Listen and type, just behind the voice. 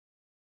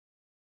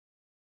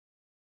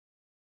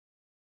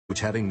which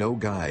having no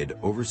guide,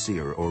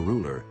 overseer, or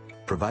ruler,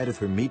 provideth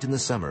her meat in the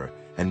summer,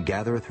 and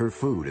gathereth her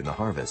food in the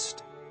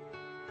harvest.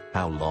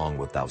 How long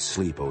wilt thou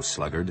sleep, O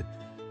sluggard?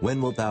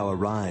 When wilt thou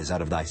arise out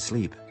of thy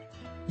sleep?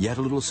 Yet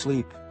a little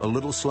sleep, a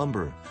little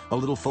slumber, a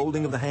little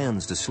folding of the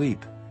hands to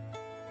sleep.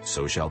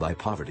 So shall thy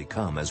poverty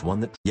come as one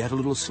that... Yet a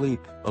little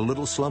sleep, a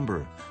little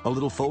slumber, a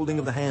little folding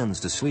of the hands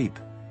to sleep.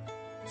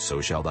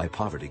 So shall thy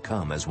poverty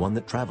come as one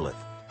that travelleth,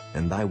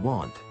 and thy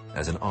want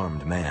as an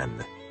armed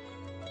man.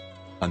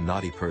 A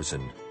naughty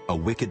person, a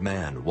wicked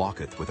man,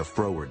 walketh with a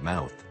froward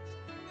mouth.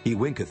 He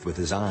winketh with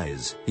his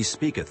eyes, he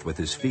speaketh with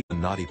his feet. A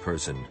naughty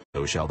person,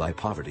 so shall thy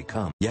poverty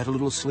come. Yet a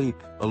little sleep,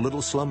 a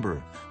little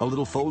slumber, a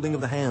little folding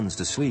of the hands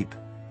to sleep.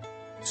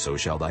 So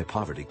shall thy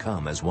poverty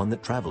come as one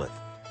that travelleth,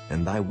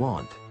 and thy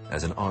want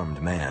as an armed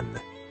man.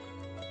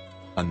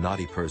 A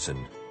naughty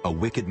person, a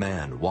wicked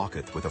man,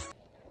 walketh with a...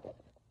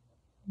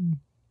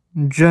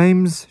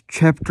 James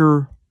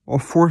chapter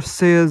 4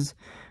 says,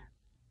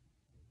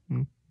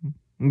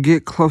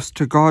 get close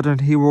to God and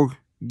he will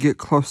get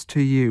close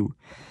to you.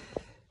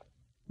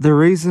 The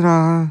reason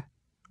I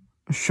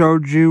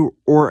showed you,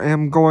 or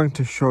am going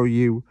to show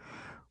you,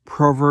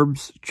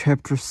 Proverbs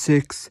chapter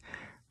 6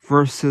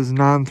 verses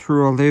 9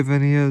 through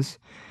 11 is,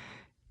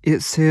 it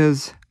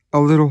says, a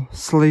little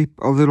sleep,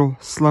 a little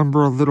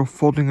slumber, a little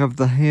folding of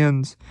the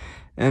hands,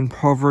 and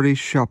poverty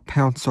shall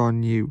pounce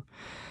on you.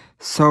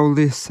 So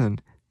listen,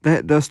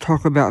 that does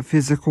talk about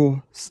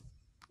physical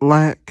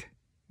lack,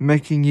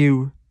 making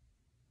you...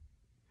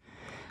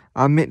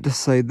 I meant to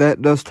say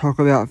that does talk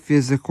about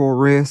physical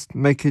rest,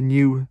 making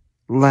you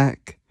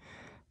lack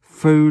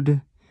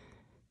food.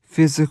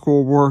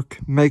 Physical work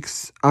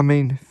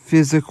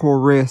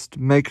physical rest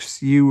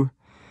makes you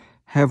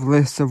have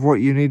less of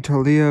what you need to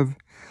live.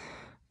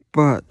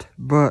 But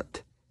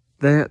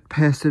that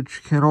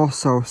passage can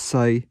also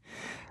say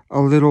a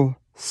little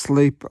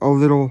sleep, a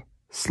little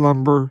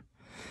slumber,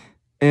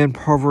 and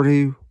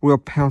poverty will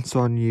pounce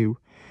on you.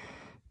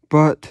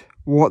 But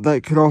what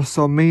that could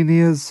also mean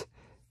is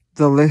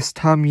the less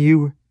time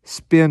you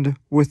spend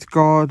with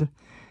God,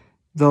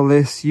 the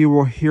less you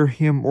will hear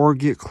him or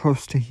get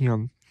close to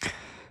him.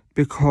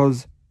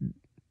 Because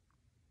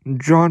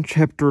John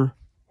chapter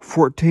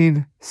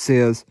 14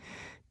 says,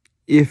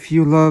 if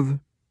you love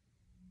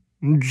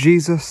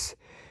Jesus,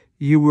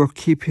 you will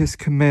keep his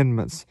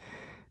commandments.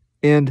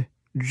 And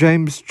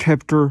James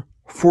chapter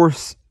 4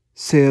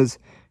 says,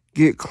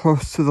 get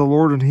close to the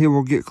Lord and he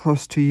will get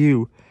close to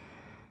you.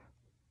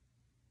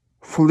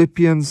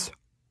 Philippians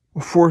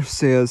 4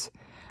 says,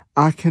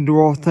 I can do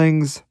all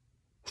things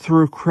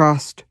through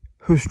Christ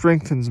who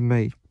strengthens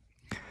me.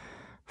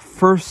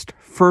 First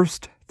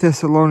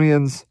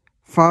Thessalonians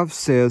 5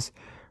 says,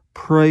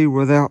 pray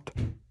without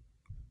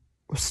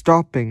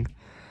stopping.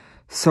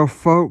 So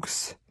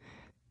folks,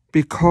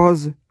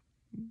 because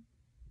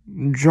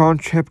John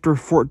chapter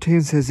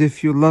 14 says,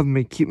 if you love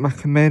me, keep my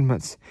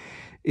commandments.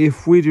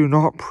 If we do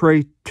not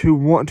pray to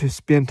want to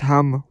spend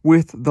time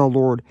with the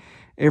Lord,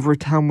 every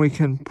time we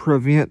can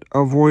prevent,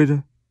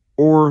 avoid,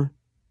 or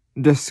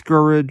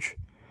discourage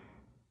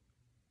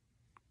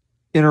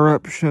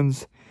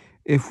interruptions,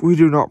 if we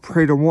do not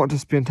pray to want to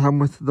spend time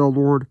with the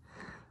Lord,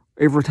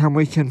 every time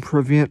we can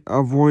prevent,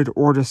 avoid,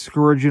 or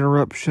discourage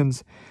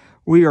interruptions,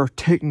 we are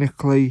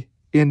technically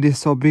in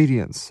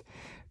disobedience.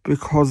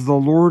 Because the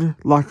Lord,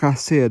 like I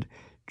said,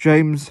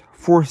 James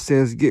 4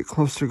 says, get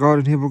close to God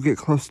and he will get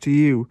close to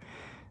you.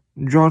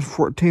 John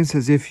 14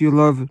 says, if you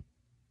love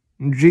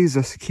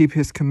Jesus, keep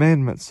his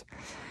commandments.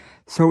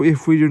 So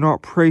if we do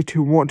not pray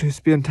to want to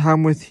spend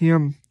time with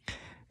him,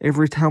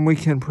 every time we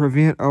can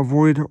prevent,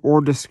 avoid,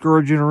 or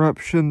discourage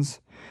interruptions,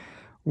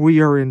 we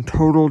are in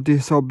total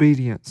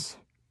disobedience.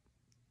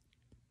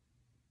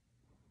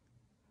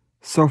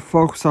 So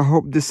folks, I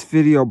hope this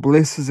video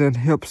blesses and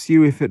helps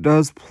you. If it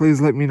does,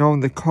 please let me know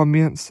in the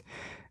comments,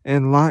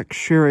 and like,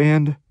 share,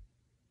 and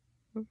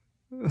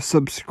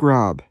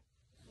subscribe.